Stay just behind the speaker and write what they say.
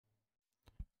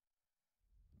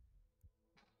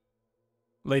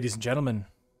Ladies and gentlemen,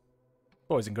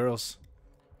 boys and girls,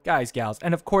 guys, gals,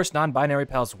 and of course non-binary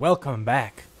pals, welcome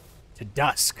back to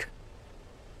Dusk.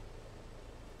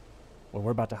 Well,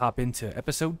 we're about to hop into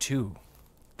episode 2,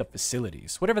 the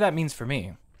facilities, whatever that means for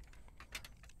me.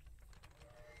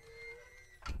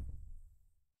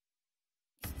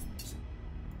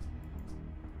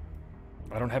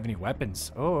 I don't have any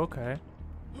weapons. Oh, okay.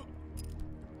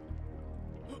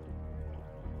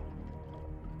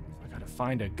 I gotta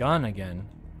find a gun again.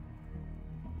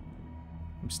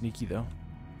 I'm sneaky though.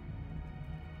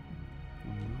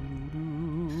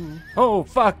 Oh,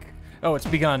 fuck! Oh, it's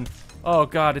begun. Oh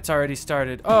god, it's already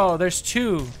started. Oh, there's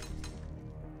two!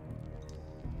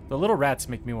 The little rats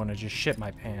make me want to just shit my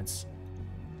pants.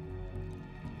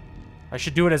 I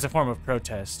should do it as a form of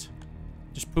protest.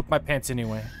 Just poop my pants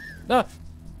anyway. Ah!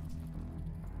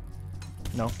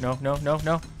 No, no, no, no,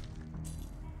 no.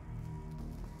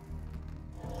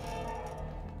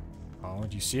 Oh,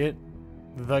 did you see it?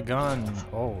 The gun.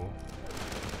 Oh.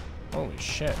 Holy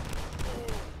shit.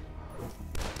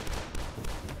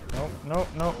 Nope, nope,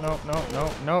 nope, nope, nope,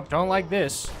 nope, nope. Don't like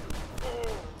this.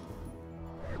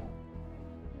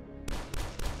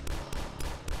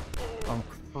 I'm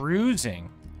cruising.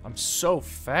 I'm so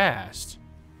fast.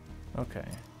 Okay.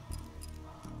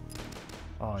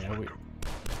 Oh, yeah, we...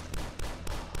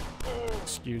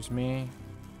 Excuse me.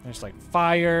 There's like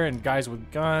fire and guys with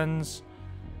guns.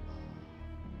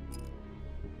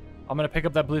 I'm gonna pick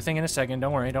up that blue thing in a second.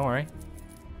 Don't worry, don't worry.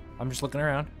 I'm just looking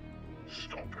around.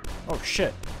 Oh,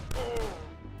 shit.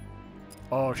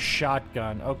 Oh,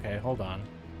 shotgun. Okay, hold on.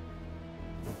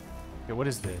 Okay, what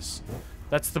is this?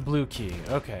 That's the blue key.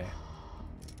 Okay.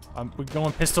 We're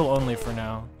going pistol only for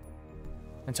now.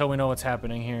 Until we know what's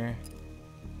happening here.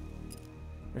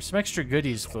 There's some extra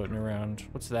goodies floating around.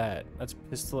 What's that? That's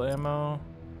pistol ammo.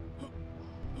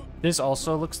 This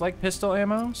also looks like pistol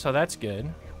ammo, so that's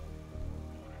good.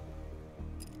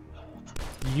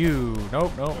 You.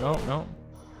 Nope, nope, nope, nope.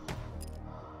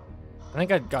 I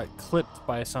think I got clipped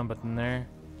by something there.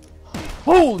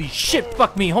 Holy shit,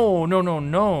 fuck me. Oh, no, no,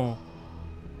 no.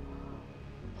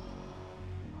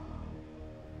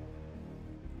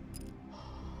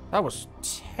 That was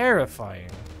terrifying.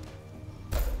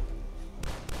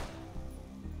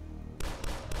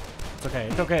 It's okay,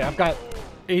 it's okay. I've got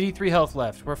 83 health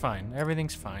left. We're fine.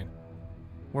 Everything's fine.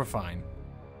 We're fine.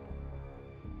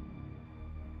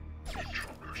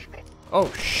 Oh,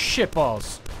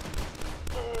 shitballs.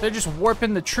 They're just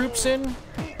warping the troops in?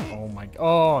 Oh my...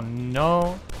 Oh,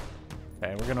 no.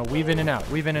 Okay, we're gonna weave in and out.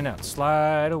 Weave in and out.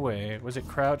 Slide away. Was it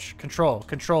crouch? Control.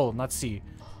 Control, not C.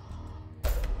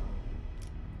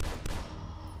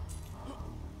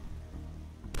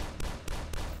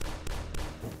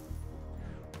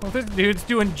 Oh, this dude's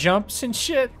doing jumps and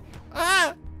shit.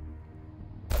 Ah!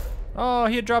 Oh,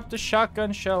 he had dropped a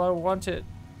shotgun shell. I want it.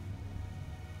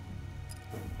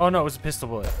 Oh, no, it was a pistol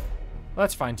bullet. Well,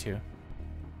 that's fine, too.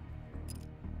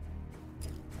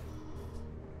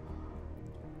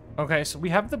 Okay, so we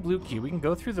have the blue key. We can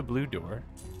go through the blue door.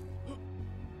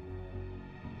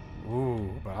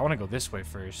 Ooh, but I want to go this way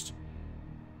first.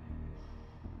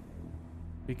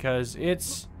 Because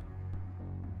it's...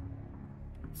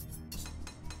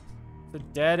 the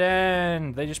dead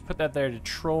end. They just put that there to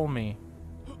troll me.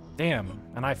 Damn,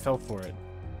 and I fell for it.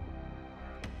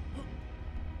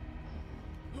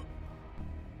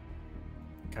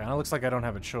 Kinda looks like I don't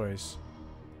have a choice.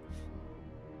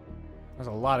 There's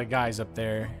a lot of guys up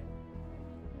there.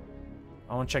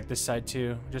 I want to check this side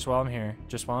too, just while I'm here.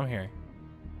 Just while I'm here.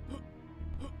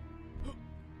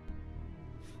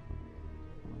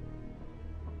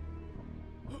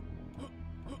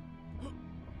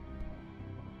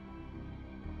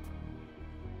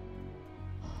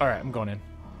 Alright, I'm going in.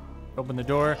 Open the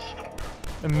door.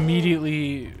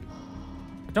 Immediately...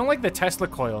 I don't like the Tesla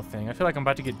coil thing. I feel like I'm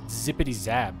about to get zippity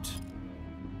zapped.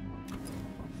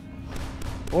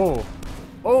 Oh.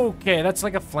 Okay, that's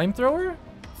like a flamethrower?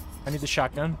 I need the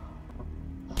shotgun.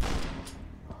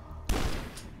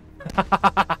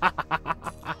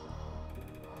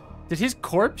 Did his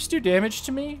corpse do damage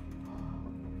to me?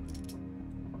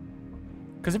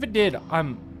 Because if it did,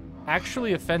 I'm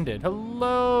actually offended.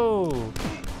 Hello!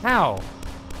 How?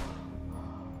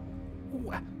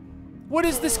 What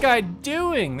is this guy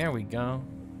doing? There we go.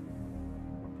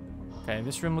 Okay,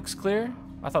 this room looks clear.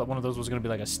 I thought one of those was gonna be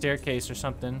like a staircase or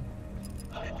something.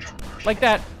 Like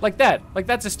that, like that. Like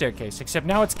that's a staircase, except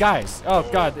now it's guys. Oh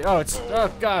god,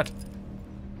 oh god.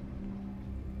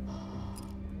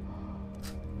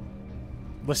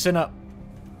 Listen up.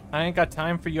 I ain't got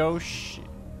time for yo shit.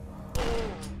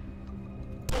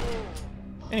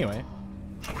 Anyway.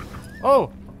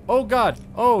 Oh! Oh god!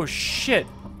 Oh shit!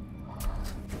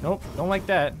 Nope, don't like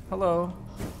that. Hello.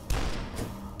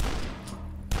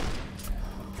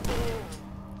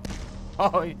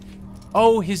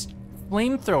 Oh, his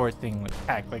flamethrower thing with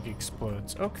pack like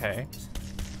explodes. Okay.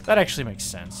 That actually makes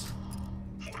sense.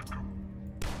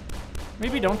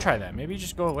 Maybe don't try that. Maybe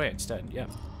just go away instead. Yeah.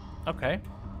 Okay.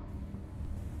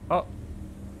 Oh.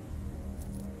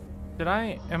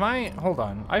 Hold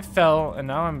on. I fell and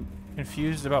now I'm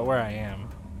confused about where I am.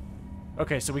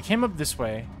 Okay, so we came up this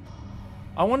way.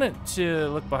 I wanted to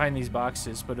look behind these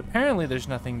boxes, but apparently there's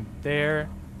nothing there.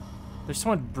 There's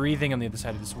someone breathing on the other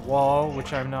side of this wall,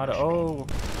 which I'm not. Oh.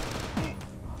 Okay,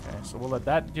 so we'll let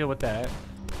that deal with that.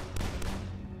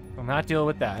 We'll not deal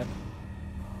with that.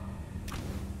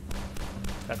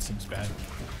 That seems bad.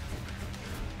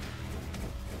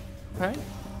 Okay.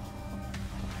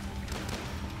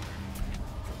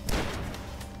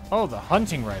 Oh, the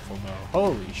hunting rifle, though.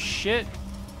 Holy shit.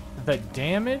 The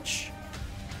damage.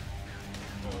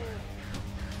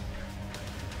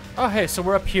 Oh, hey, so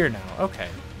we're up here now. Okay.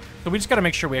 So we just gotta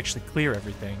make sure we actually clear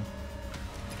everything.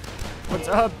 What's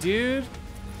up, dude?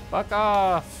 Fuck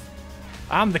off.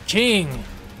 I'm the king.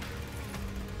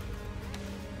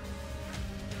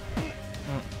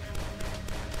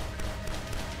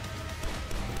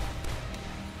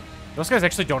 Those guys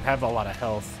actually don't have a lot of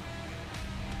health.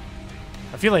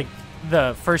 I feel like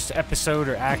the first episode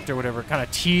or act or whatever kind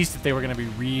of teased that they were going to be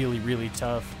really, really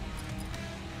tough.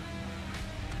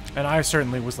 And I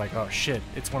certainly was like, oh shit,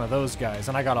 it's one of those guys.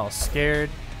 And I got all scared.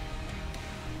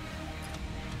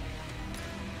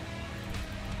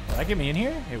 Will that get me in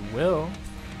here? It will.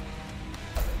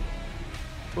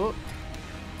 Oh.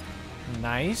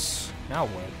 Nice. Now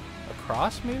what?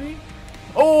 Across, maybe?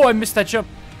 Oh, I missed that jump.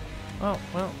 Oh,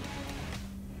 well.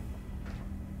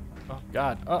 Oh,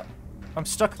 God. Oh, I'm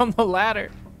stuck on the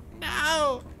ladder.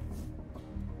 No!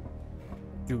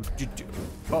 Uh-oh,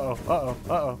 uh-oh,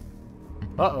 uh-oh.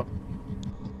 Uh-oh.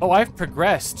 Oh, I've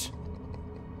progressed.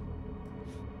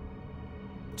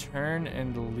 Turn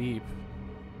and leap.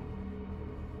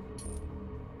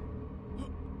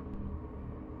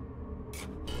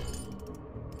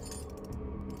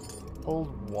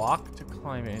 Hold walk to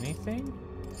climb anything?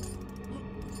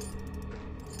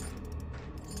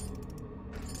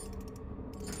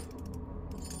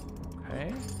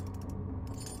 Okay.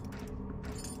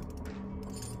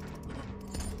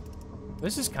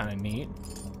 This is kind of neat.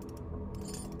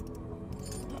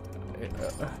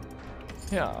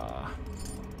 Yeah.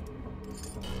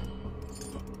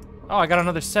 Oh, I got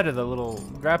another set of the little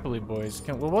grapply boys.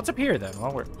 Well, what's up here then?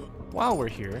 While we're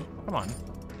here, come on.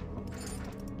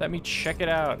 Let me check it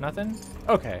out. Nothing?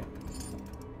 Okay.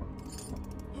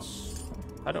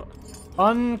 I don't.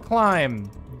 Unclimb.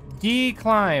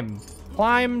 Declimb.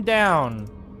 Climb down.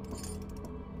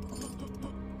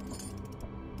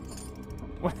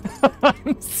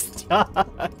 I'm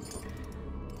stuck.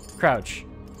 Crouch.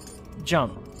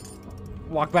 Jump.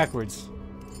 Walk backwards.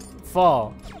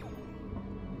 Fall.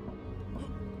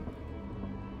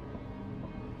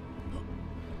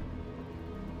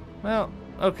 Well,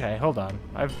 okay, hold on.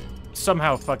 I've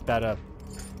somehow fucked that up.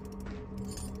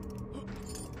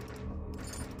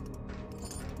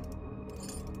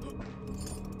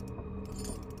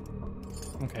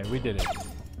 Okay, we did it.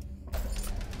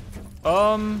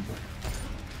 I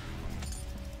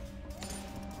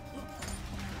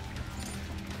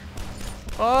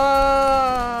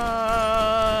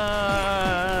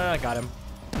got him.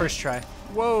 First try.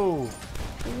 Whoa.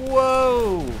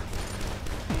 Whoa.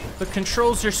 The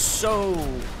controls are so...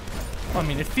 I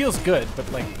mean, it feels good,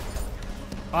 but, like,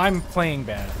 I'm playing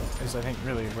bad, is I think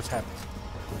really what's happening.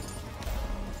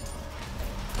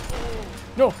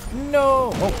 No!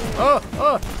 No!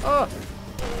 Oh!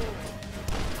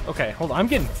 Okay, hold on. I'm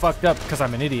getting fucked up because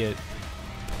I'm an idiot.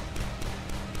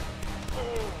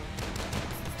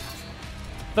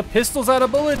 The pistol's out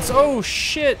of bullets! Oh,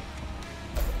 shit!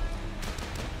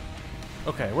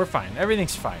 Okay, we're fine.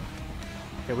 Everything's fine.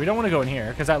 Okay, we don't want to go in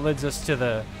here, because that leads us to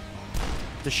the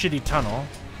shitty tunnel.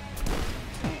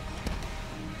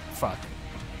 Fuck.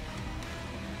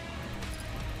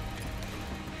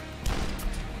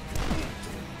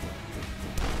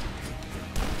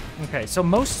 Okay, so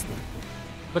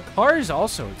the cars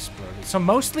also exploded. So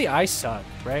mostly I suck,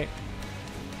 right?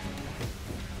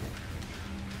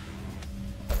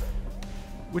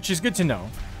 Which is good to know,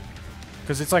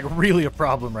 because it's like really a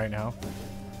problem right now.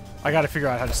 I gotta figure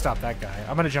out how to stop that guy.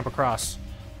 I'm gonna jump across.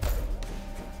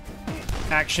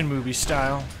 Action movie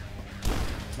style.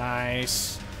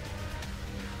 Nice.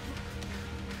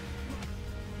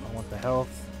 I want the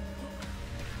health.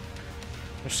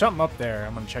 There's something up there.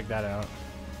 I'm gonna check that out.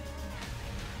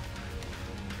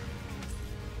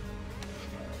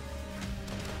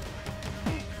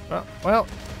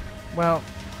 Well.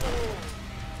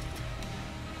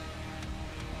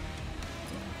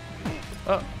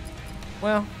 Oh.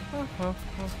 Well,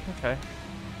 okay.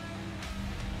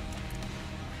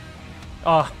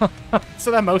 Oh,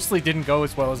 so that mostly didn't go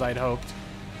as well as I'd hoped.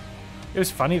 It was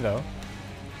funny, though.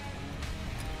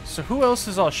 So who else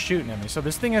is all shooting at me? So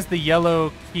this thing has the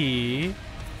yellow key,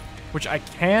 which I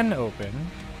can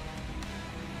open.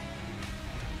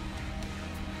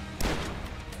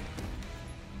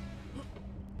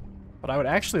 But I would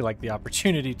actually like the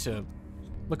opportunity to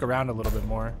look around a little bit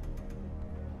more.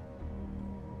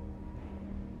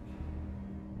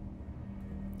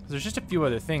 There's just a few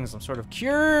other things I'm sort of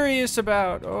curious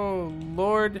about. Oh,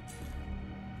 Lord.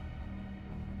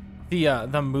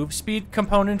 The move speed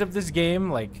component of this game,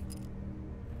 like,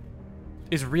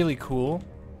 is really cool.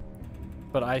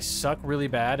 But I suck really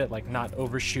bad at, like, not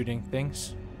overshooting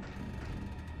things.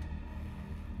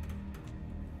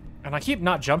 And I keep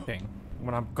not jumping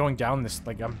when I'm going down this,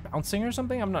 like, I'm bouncing or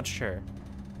something? I'm not sure.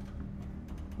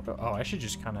 Oh, I should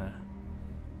just kind of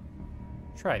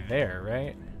try there,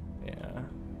 right? Yeah.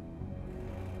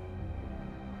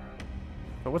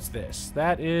 But what's this?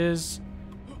 That is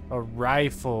a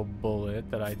rifle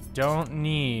bullet that I don't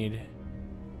need.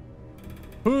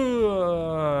 Ooh,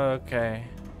 okay.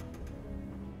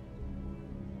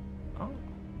 Oh.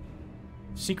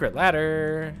 Secret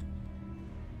ladder.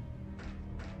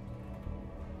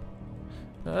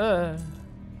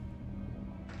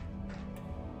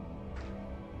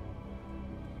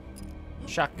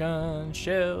 Shotgun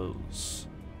shells.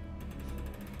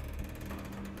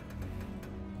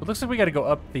 It looks like we gotta go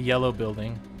up the yellow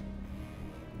building.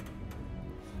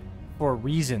 For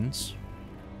reasons.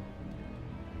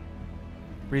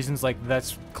 Reasons like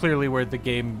that's clearly where the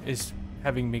game is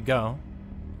having me go.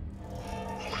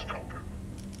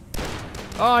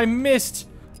 Oh, I missed!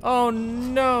 Oh,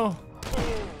 no!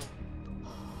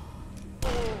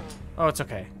 Oh, it's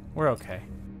okay. We're okay.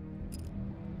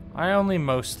 I only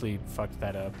mostly fucked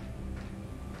that up.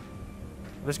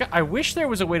 This guy, I wish there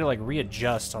was a way to, like,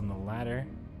 readjust on the ladder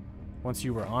once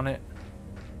you were on it.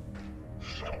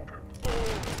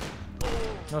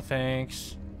 No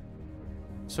thanks.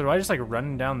 So do I just, like,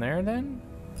 run down there then?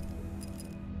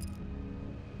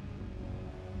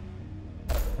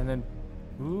 And then...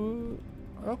 Ooh,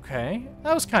 okay.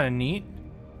 That was kind of neat.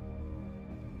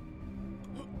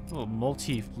 A little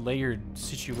multi-layered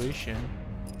situation.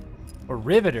 A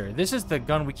riveter. This is the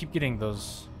gun we keep getting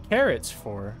those carrots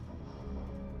for.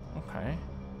 Okay.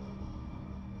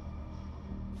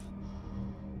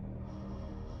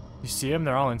 You see them?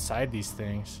 They're all inside these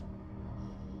things.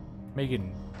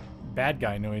 Making bad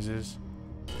guy noises.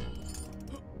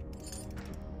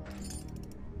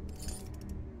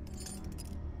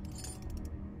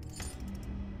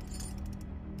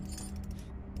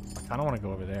 I kind of want to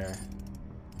go over there.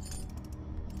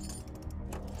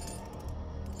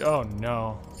 Oh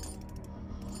no.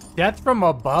 Death from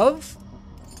above?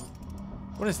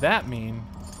 What does that mean?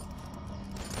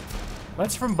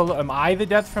 That's from below. Am I the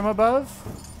death from above?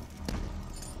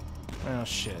 Oh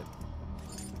shit.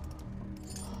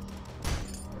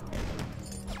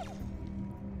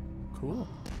 Cool.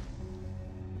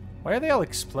 Why are they all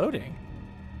exploding?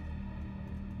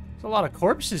 There's a lot of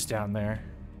corpses down there.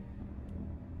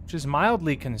 Which is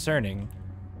mildly concerning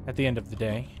at the end of the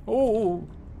day. Oh!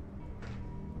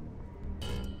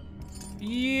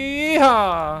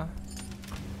 Yeehaw!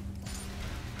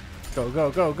 Go, go,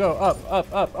 go, go. Up,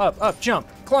 up, up, up, up. Jump.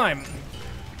 Climb.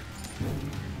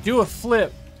 Do a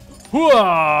flip. Whoa!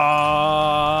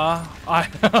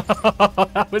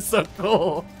 That was so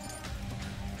cool.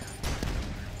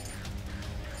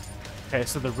 Okay,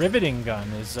 so the riveting gun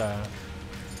is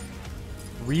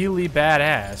really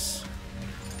badass.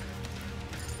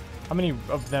 How many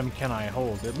of them can I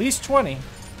hold? At least 20.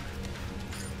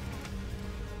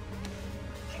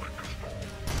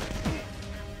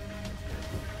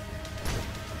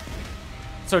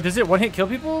 So does it one-hit kill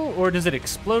people, or does it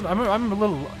explode? I'm a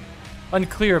little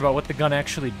unclear about what the gun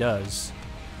actually does.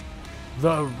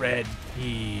 The red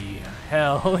key.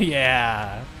 Hell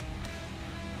yeah.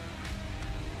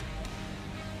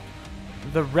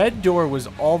 The red door was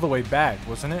all the way back,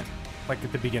 wasn't it? Like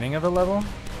at the beginning of the level?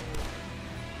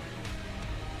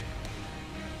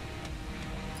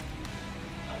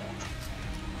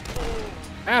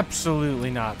 Absolutely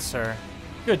not, sir.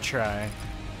 Good try.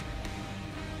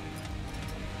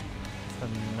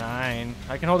 9.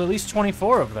 I can hold at least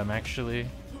 24 of them, actually.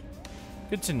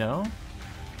 Good to know.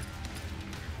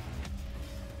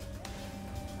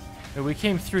 We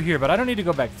came through here, but I don't need to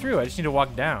go back through. I just need to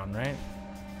walk down, right?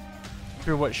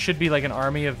 Through what should be like an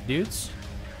army of dudes.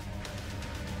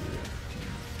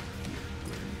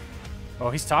 Oh,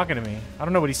 he's talking to me. I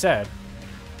don't know what he said.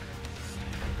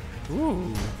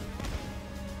 Ooh.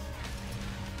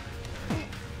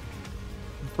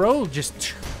 Bro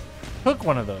just took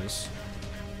one of those.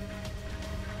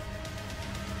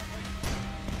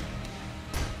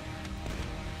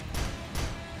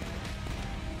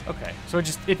 Okay, so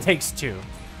it takes two.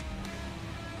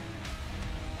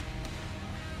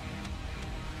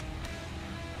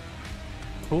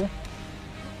 Cool.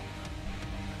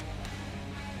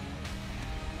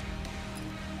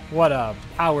 What a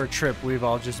power trip we've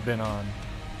all just been on.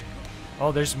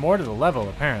 Oh, there's more to the level,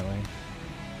 apparently.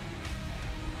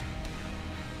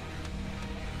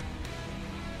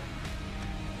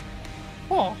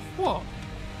 Whoa, whoa.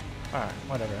 Alright,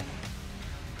 whatever.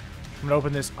 I'm gonna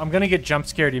open this. I'm gonna get jump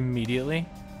scared immediately.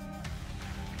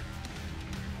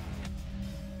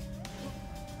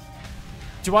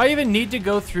 Do I even need to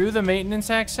go through the maintenance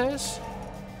access?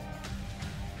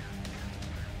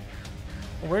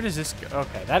 Where does this go?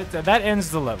 Okay, that ends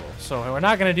the level. So we're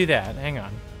not gonna do that. Hang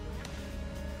on.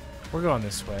 We're going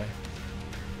this way.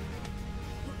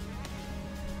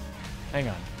 Hang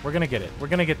on. We're gonna get it. We're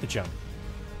gonna get the jump.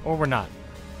 Or we're not.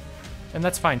 And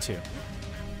that's fine too.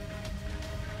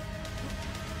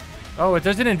 Oh,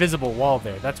 there's an invisible wall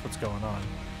there. That's what's going on.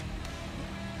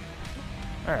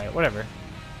 Alright, whatever.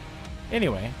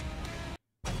 Anyway.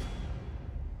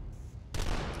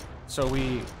 So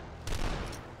we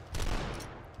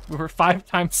were 5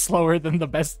 times slower than the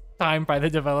best time by the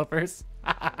developers.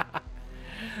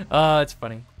 It's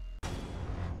funny.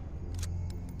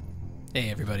 Hey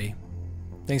everybody.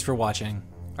 Thanks for watching.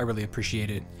 I really appreciate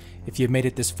it. If you've made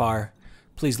it this far,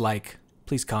 please like,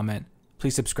 please comment,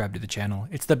 please subscribe to the channel.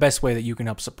 It's the best way that you can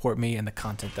help support me and the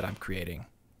content that I'm creating.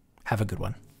 Have a good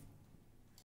one.